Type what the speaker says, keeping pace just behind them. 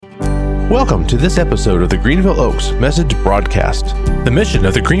Welcome to this episode of the Greenville Oaks Message Broadcast. The mission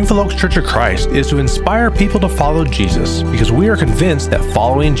of the Greenville Oaks Church of Christ is to inspire people to follow Jesus because we are convinced that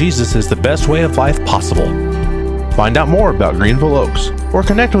following Jesus is the best way of life possible. Find out more about Greenville Oaks or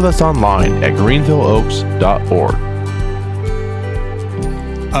connect with us online at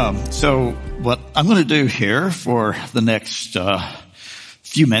greenvilleoaks.org. So what I'm going to do here for the next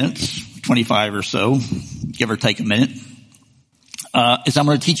few minutes, 25 or so, give or take a minute, is I'm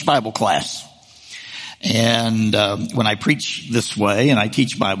going to teach Bible class. And when I preach this way and I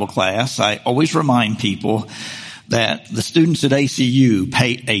teach Bible class, I always remind people that the students at ACU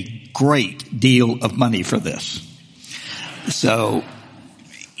pay a great deal of money for this. So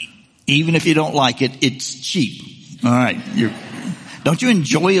even if you don't like it, it's cheap. All right. Don't you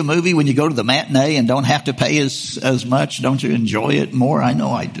enjoy a movie when you go to the matinee and don't have to pay as much? Don't you enjoy it more? I know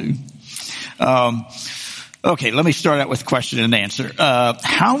I do. Okay, let me start out with question and answer.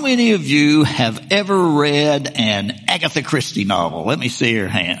 How many of you have ever read an Agatha Christie novel? Let me see your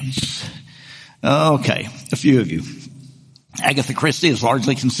hands. Okay, a few of you. Agatha Christie is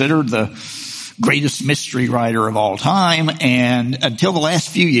largely considered the greatest mystery writer of all time, and until the last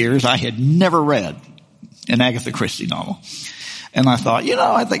few years, I had never read an Agatha Christie novel. And I thought,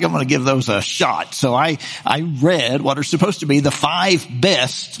 I think I'm going to give those a shot. So I read what are supposed to be the 5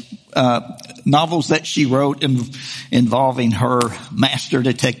 best novels that she wrote involving her master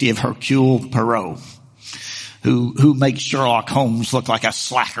detective Hercule Poirot, who makes Sherlock Holmes look like a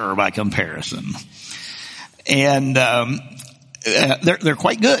slacker by comparison. And they're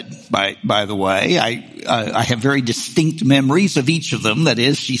quite good, by the way. I have very distinct memories of each of them. That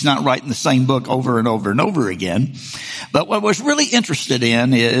is, she's not writing the same book over and over and over again. But what I was really interested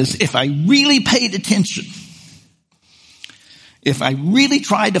in is if I really paid attention, if I really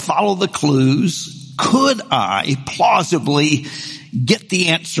tried to follow the clues, could I plausibly get the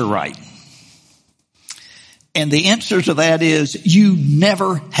answer right? And the answer to that is you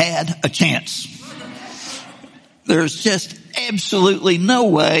never had a chance. There's just absolutely no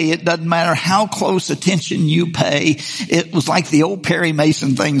way. It doesn't matter how close attention you pay. It was like the old Perry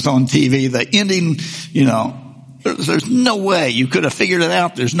Mason things on TV. The ending, there's no way you could have figured it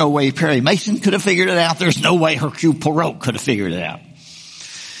out. There's no way Perry Mason could have figured it out. There's no way Hercule Poirot could have figured it out.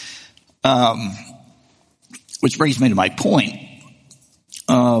 Which brings me to my point.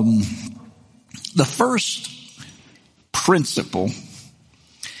 The first principle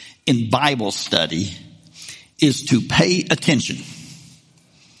in Bible study is to pay attention.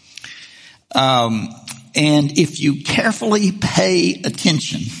 And if you carefully pay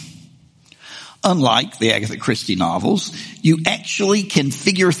attention, unlike the Agatha Christie novels, you actually can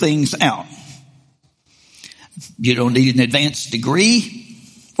figure things out. You don't need an advanced degree.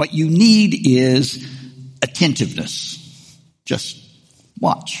 What you need is attentiveness. Just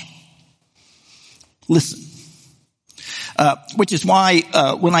watch. Listen. Which is why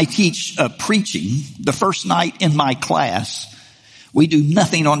when I teach preaching, the first night in my class, we do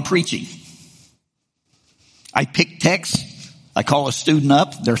nothing on preaching. I pick text. I call a student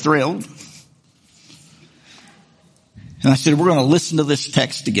up. They're thrilled. And I said, we're going to listen to this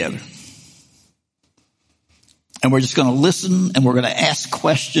text together. And we're just going to listen and we're going to ask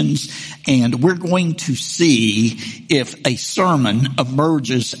questions and we're going to see if a sermon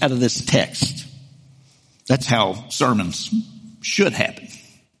emerges out of this text. That's how sermons should happen.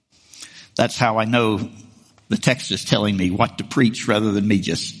 That's how I know the text is telling me what to preach rather than me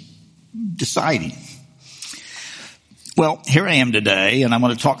just deciding. Well, here I am today, and I'm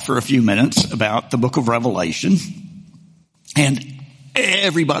going to talk for a few minutes about the book of Revelation. And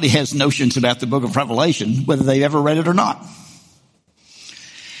everybody has notions about the book of Revelation, whether they've ever read it or not.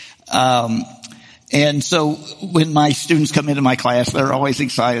 And so when my students come into my class, they're always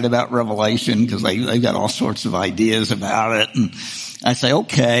excited about Revelation because they've got all sorts of ideas about it. And I say,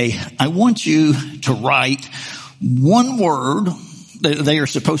 okay, I want you to write one word. They are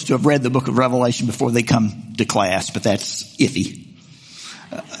supposed to have read the book of Revelation before they come to class, but that's iffy.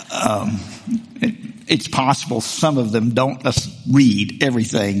 It's possible some of them don't read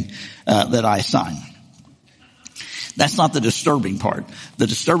everything that I assign. That's not the disturbing part. The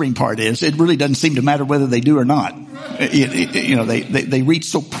disturbing part is it really doesn't seem to matter whether they do or not. They read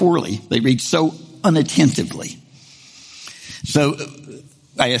so poorly. They read so unattentively. So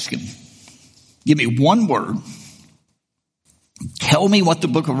I ask him, give me one word. Tell me what the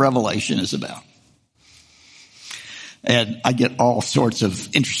book of Revelation is about. And I get all sorts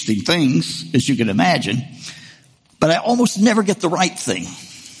of interesting things, as you can imagine. But I almost never get the right thing.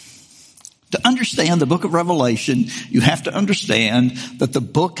 To understand the book of Revelation, you have to understand that the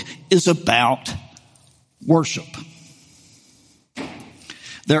book is about worship.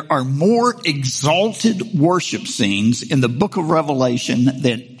 There are more exalted worship scenes in the book of Revelation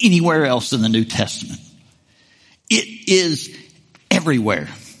than anywhere else in the New Testament. It is everywhere,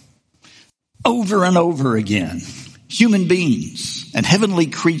 over and over again. Human beings and heavenly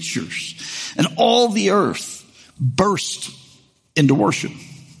creatures and all the earth burst into worship.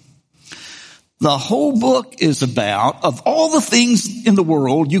 The whole book is about, of all the things in the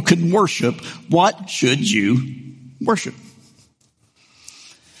world you can worship, what should you worship?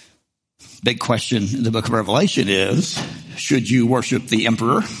 Big question in the book of Revelation is, should you worship the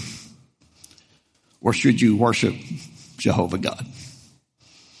emperor or should you worship Jehovah God?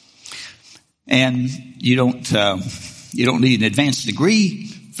 And you don't need an advanced degree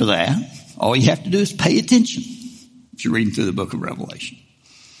for that. All you have to do is pay attention if you're reading through the book of Revelation.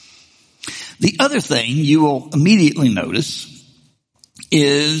 The other thing you will immediately notice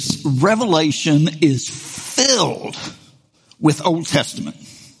is Revelation is filled with Old Testament.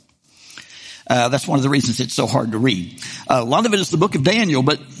 That's one of the reasons it's so hard to read. A lot of it is the book of Daniel,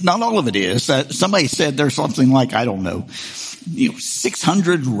 but not all of it is. Somebody said there's something like,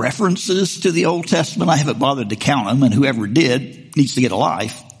 600 references to the Old Testament. I haven't bothered to count them, and whoever did needs to get a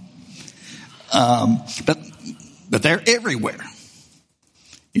life. But they're everywhere.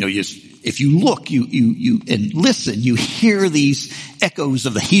 If you look, you and listen, you hear these echoes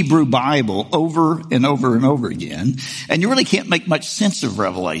of the Hebrew Bible over and over and over again. And you really can't make much sense of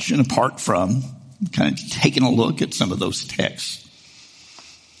Revelation apart from kind of taking a look at some of those texts.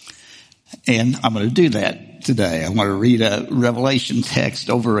 And I'm going to do that today. I'm going to read a Revelation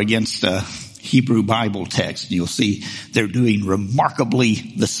text over against a Hebrew Bible text. And you'll see they're doing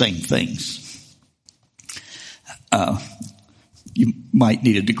remarkably the same things. You might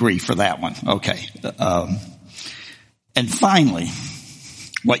need a degree for that one. Okay. And finally,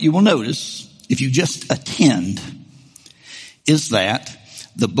 what you will notice if you just attend is that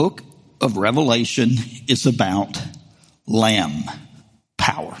the book of Revelation is about Lamb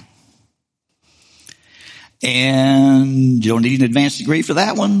power. And you don't need an advanced degree for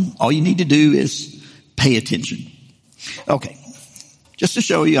that one. All you need to do is pay attention. Okay. Just to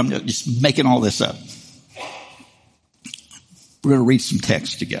show you, I'm just making all this up. We're going to read some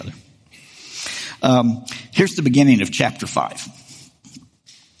text together. Here's the beginning of chapter 5.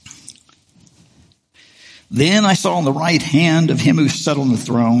 Then I saw on the right hand of him who sat on the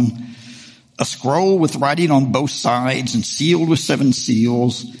throne a scroll with writing on both sides and sealed with 7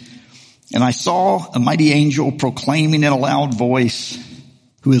 seals. And I saw a mighty angel proclaiming in a loud voice,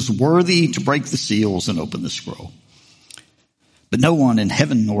 who is worthy to break the seals and open the scroll. But no one in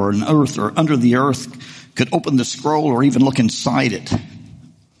heaven or on earth or under the earth could open the scroll or even look inside it.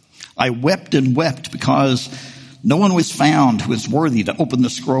 I wept and wept because no one was found who was worthy to open the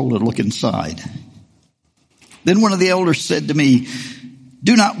scroll and look inside. Then one of the elders said to me,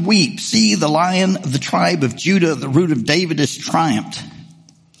 "Do not weep. See, the Lion of the tribe of Judah, the Root of David, has triumphed.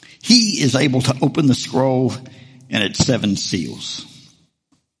 He is able to open the scroll and its 7 seals."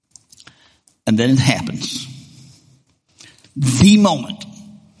 And then it happens. The moment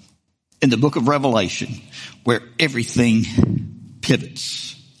in the book of Revelation where everything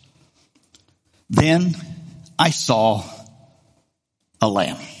pivots. Then I saw a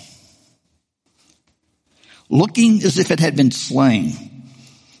lamb, looking as if it had been slain,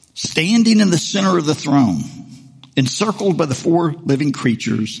 standing in the center of the throne, encircled by the 4 living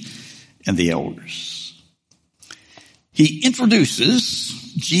creatures and the elders. He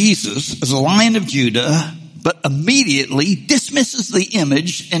introduces Jesus as a Lion of Judah, but immediately dismisses the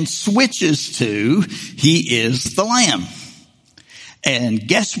image and switches to, he is the Lamb. And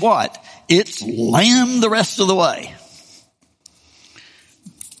guess what? It's Lamb the rest of the way.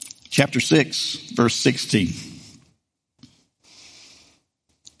 Chapter 6, verse 16.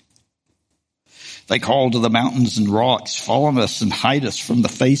 They called to the mountains and rocks, "Fall on us and hide us from the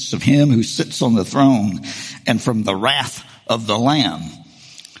face of him who sits on the throne and from the wrath of the Lamb."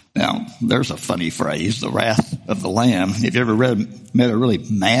 Now, there's a funny phrase, the wrath of the Lamb. Have you ever met a really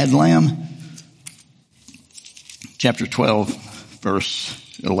mad lamb? Chapter 12, verse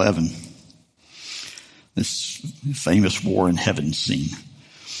 11. This famous war in heaven scene.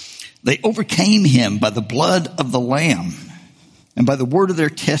 They overcame him by the blood of the Lamb and by the word of their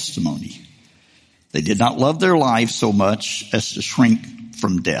testimony. They did not love their lives so much as to shrink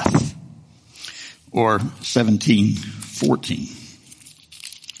from death. Or 17:14.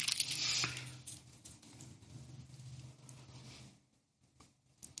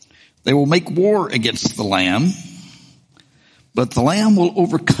 They will make war against the Lamb, but the Lamb will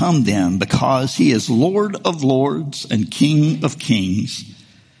overcome them because he is Lord of lords and King of kings.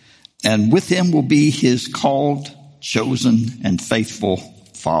 And with him will be his called, chosen, and faithful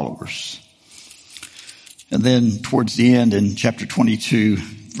followers. And then towards the end in chapter 22,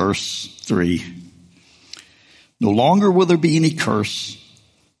 verse 3, no longer will there be any curse.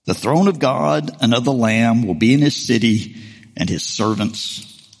 The throne of God and of the Lamb will be in his city, and his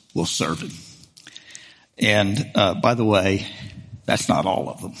servants will serve him. And by the way, that's not all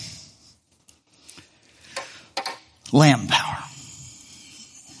of them. Lamb power.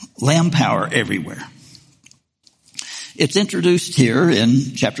 Lamb power everywhere. It's introduced here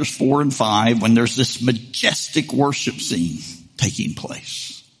in chapters 4 and 5 when there's this majestic worship scene taking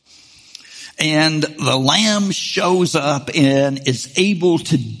place. And the Lamb shows up and is able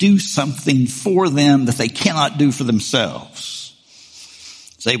to do something for them that they cannot do for themselves.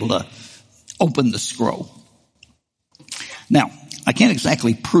 It's able to open the scroll. Now, I can't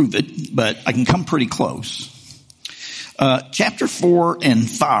exactly prove it, but I can come pretty close. Chapter 4 and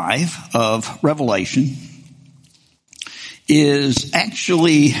 5 of Revelation is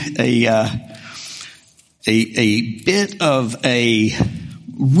actually a bit of a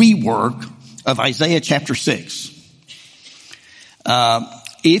rework of Isaiah chapter 6.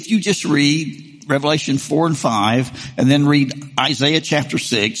 If you just read Revelation 4 and 5 and then read Isaiah chapter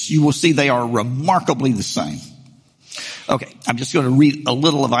 6, you will see they are remarkably the same. Okay, I'm just going to read a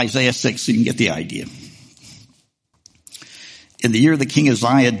little of Isaiah 6 so you can get the idea. In the year the king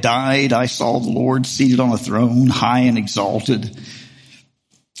Uzziah died, I saw the Lord seated on a throne, high and exalted,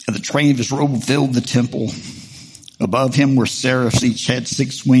 and the train of his robe filled the temple. Above him were seraphs, each had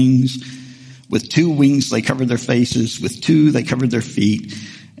 6 wings. With 2 wings they covered their faces, with 2 they covered their feet,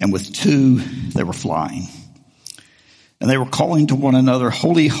 and with 2 they were flying. And they were calling to one another,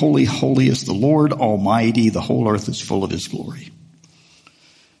 Holy, holy, holy is the Lord Almighty, the whole earth is full of his glory.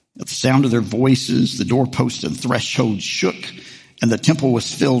 At the sound of their voices, the doorposts and thresholds shook, and the temple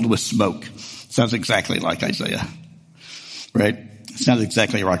was filled with smoke. Sounds exactly like Isaiah, right? Sounds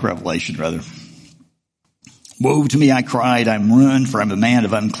exactly like Revelation, rather. Woe to me, I cried, I'm ruined, for I'm a man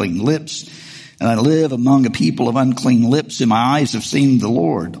of unclean lips, and I live among a people of unclean lips, and my eyes have seen the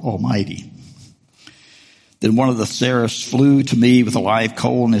Lord Almighty. Then one of the seraphs flew to me with a live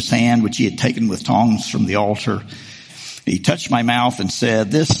coal in his hand, which he had taken with tongs from the altar. He touched my mouth and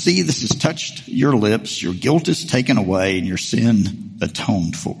said, this has touched your lips. Your guilt is taken away and your sin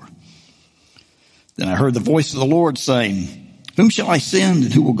atoned for. Then I heard the voice of the Lord saying, whom shall I send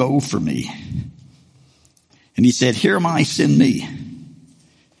and who will go for me? And he said, here am I, send me.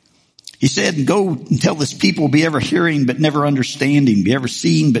 He said, go and tell this people, be ever hearing but never understanding, be ever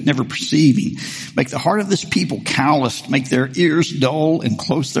seeing but never perceiving. Make the heart of this people calloused, make their ears dull and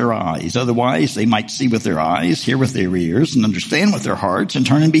close their eyes. Otherwise they might see with their eyes, hear with their ears, and understand with their hearts and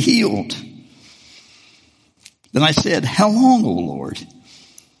turn and be healed. Then I said, how long, O Lord?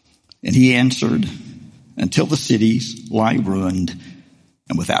 And he answered, until the cities lie ruined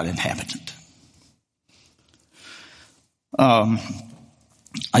and without inhabitant.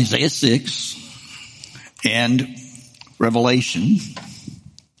 Isaiah 6 and Revelation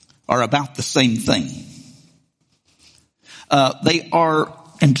are about the same thing. They are,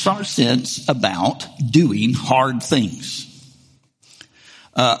 in some sense, about doing hard things.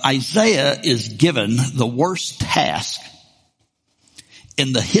 Isaiah is given the worst task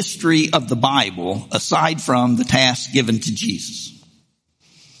in the history of the Bible, aside from the task given to Jesus.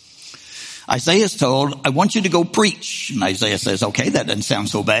 Isaiah is told, I want you to go preach. And Isaiah says, okay, that doesn't sound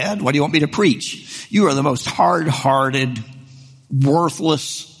so bad. What do you want me to preach? You are the most hard-hearted,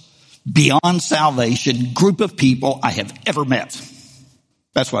 worthless, beyond salvation group of people I have ever met.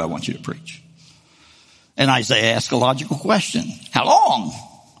 That's what I want you to preach. And Isaiah asks a logical question. How long?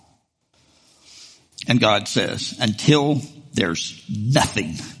 And God says, until there's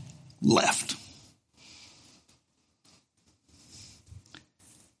nothing left.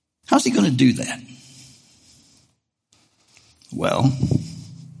 How's he going to do that? Well,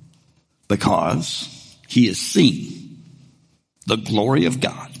 because he has seen the glory of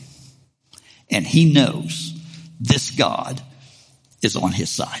God, and he knows this God is on his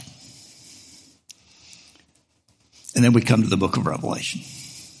side. And then we come to the book of Revelation.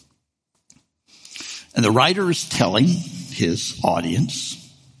 And the writer is telling his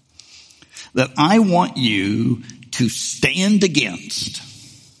audience that I want you to stand against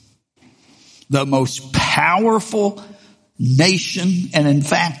the most powerful nation, and in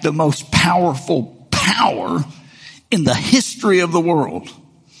fact, the most powerful power in the history of the world.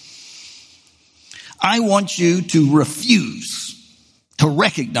 I want you to refuse to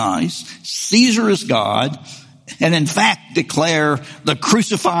recognize Caesar as God, and in fact declare the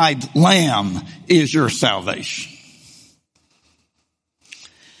crucified Lamb is your salvation.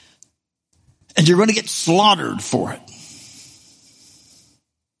 And you're going to get slaughtered for it.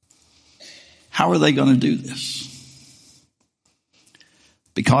 How are they going to do this?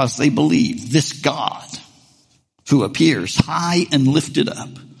 Because they believe this God who appears high and lifted up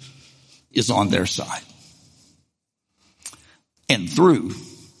is on their side. And through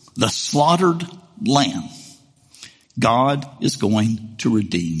the slaughtered lamb, God is going to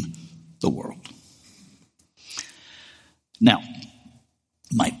redeem the world. Now,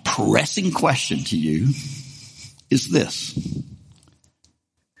 my pressing question to you is this.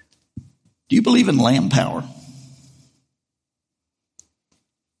 Do you believe in lamb power?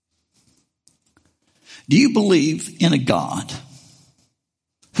 Do you believe in a God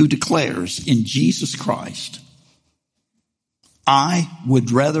who declares in Jesus Christ, I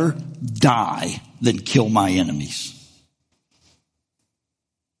would rather die than kill my enemies?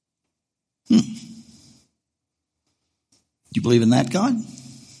 Do you believe in that God?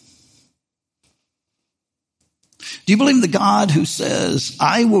 Do you believe in the God who says,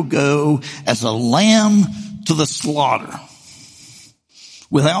 I will go as a lamb to the slaughter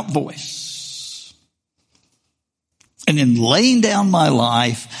without voice? And in laying down my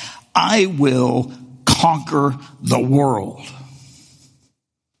life, I will conquer the world.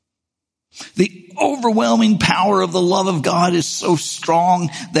 The overwhelming power of the love of God is so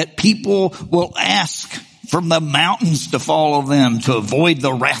strong that people will ask from the mountains to follow them to avoid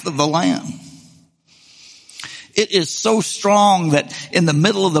the wrath of the Lamb. It is so strong that in the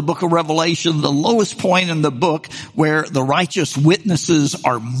middle of the book of Revelation, the lowest point in the book where the righteous witnesses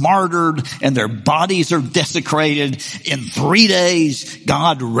are martyred and their bodies are desecrated, in 3 days,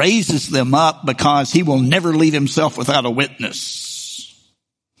 God raises them up because he will never leave himself without a witness.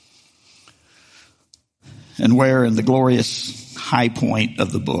 And where in the glorious high point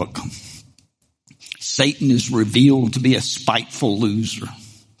of the book, Satan is revealed to be a spiteful loser,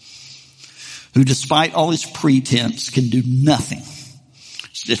 who despite all his pretense can do nothing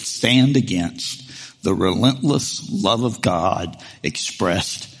to stand against the relentless love of God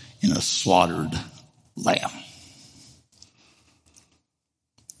expressed in a slaughtered lamb.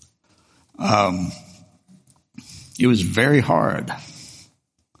 It was very hard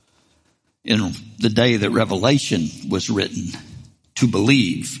in the day that Revelation was written to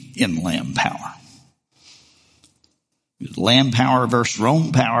believe in lamb power. Lamb power versus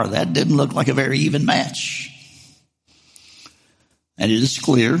Rome power, that didn't look like a very even match. And it is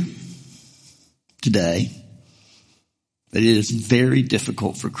clear today that it is very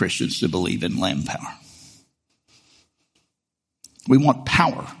difficult for Christians to believe in lamb power. We want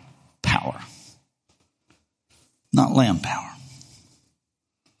power, not lamb power.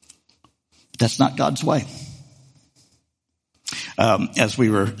 But that's not God's way. As we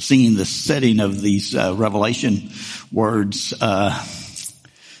were singing the setting of these Revelation words to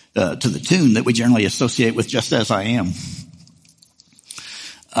the tune that we generally associate with Just As I Am,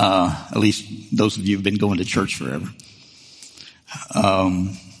 at least those of you who've been going to church forever.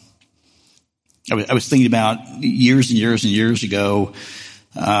 I was thinking about years and years and years ago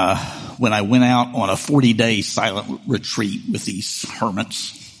when I went out on a 40-day silent retreat with these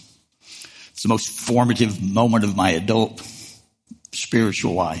hermits. It's the most formative moment of my adult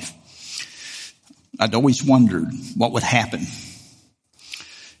spiritual life. I'd always wondered what would happen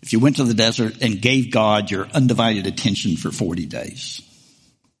if you went to the desert and gave God your undivided attention for 40 days.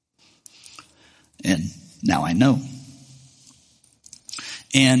 And now I know.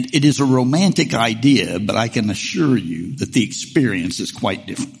 And it is a romantic idea, but I can assure you that the experience is quite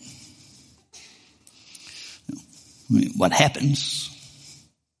different. What happens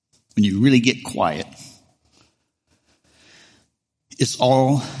when you really get quiet? It's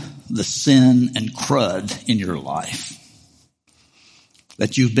all the sin and crud in your life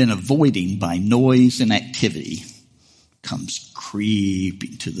that you've been avoiding by noise and activity comes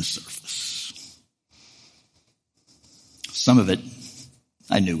creeping to the surface. Some of it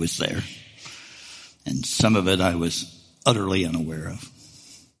I knew was there, and some of it I was utterly unaware of.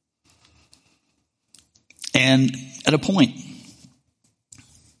 And at a point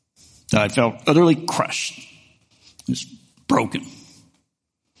that I felt utterly crushed, just broken.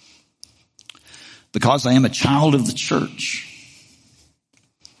 Because I am a child of the church,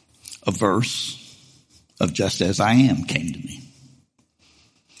 a verse of Just As I Am came to me.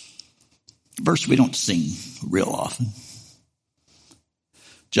 A verse we don't sing real often.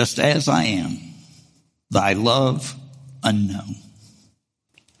 Just as I am, thy love unknown,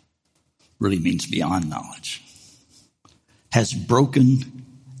 really means beyond knowledge, has broken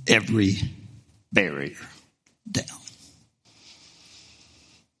every barrier down.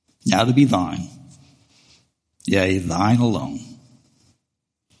 Now to be thine, yea, thine alone,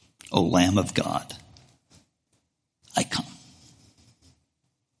 O Lamb of God, I come.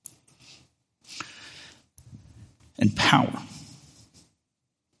 and power,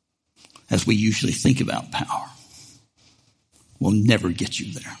 as we usually think about power, will never get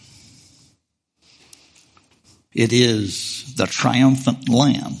you there. It is the triumphant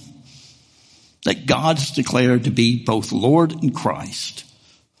Lamb that God has declared to be both Lord and Christ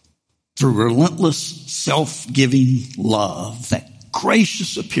through relentless, self-giving love, that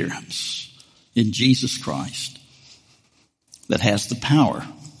gracious appearance in Jesus Christ that has the power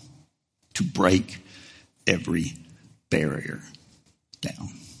to break every barrier down.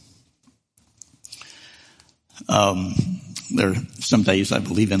 There are some days I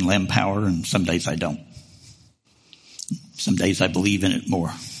believe in Lamb power and some days I don't. Some days I believe in it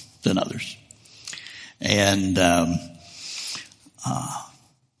more than others. And I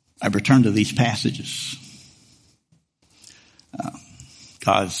return to these passages.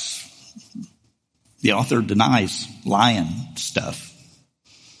 The author denies lion stuff.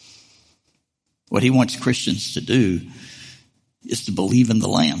 What he wants Christians to do is to believe in the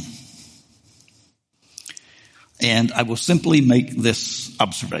Lamb. And I will simply make this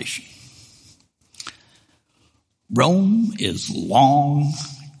observation. Rome is long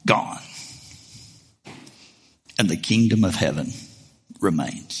gone, and the kingdom of heaven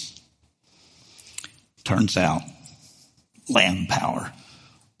remains. Turns out, Lamb power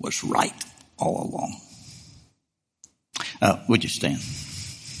was right all along. Would you stand?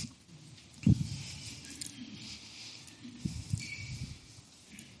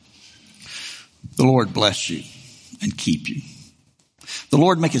 The Lord bless you and keep you. The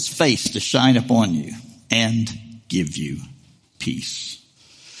Lord make his face to shine upon you and give you peace.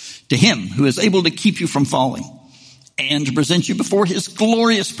 To him who is able to keep you from falling and to present you before his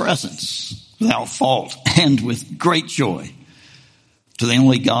glorious presence without fault and with great joy. To the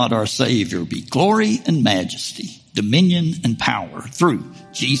only God our Savior be glory and majesty, dominion and power through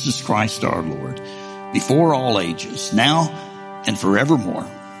Jesus Christ our Lord, before all ages, now and forevermore,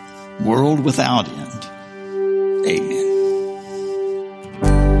 world without end. Amen.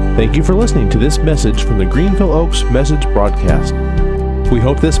 Thank you for listening to this message from the Greenville Oaks Message Broadcast. We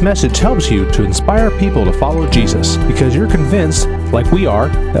hope this message helps you to inspire people to follow Jesus because you're convinced, like we are,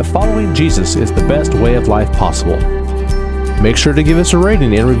 that following Jesus is the best way of life possible. Make sure to give us a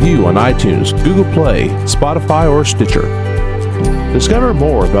rating and review on iTunes, Google Play, Spotify, or Stitcher. Discover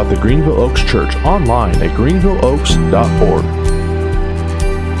more about the Greenville Oaks Church online at greenvilleoaks.org.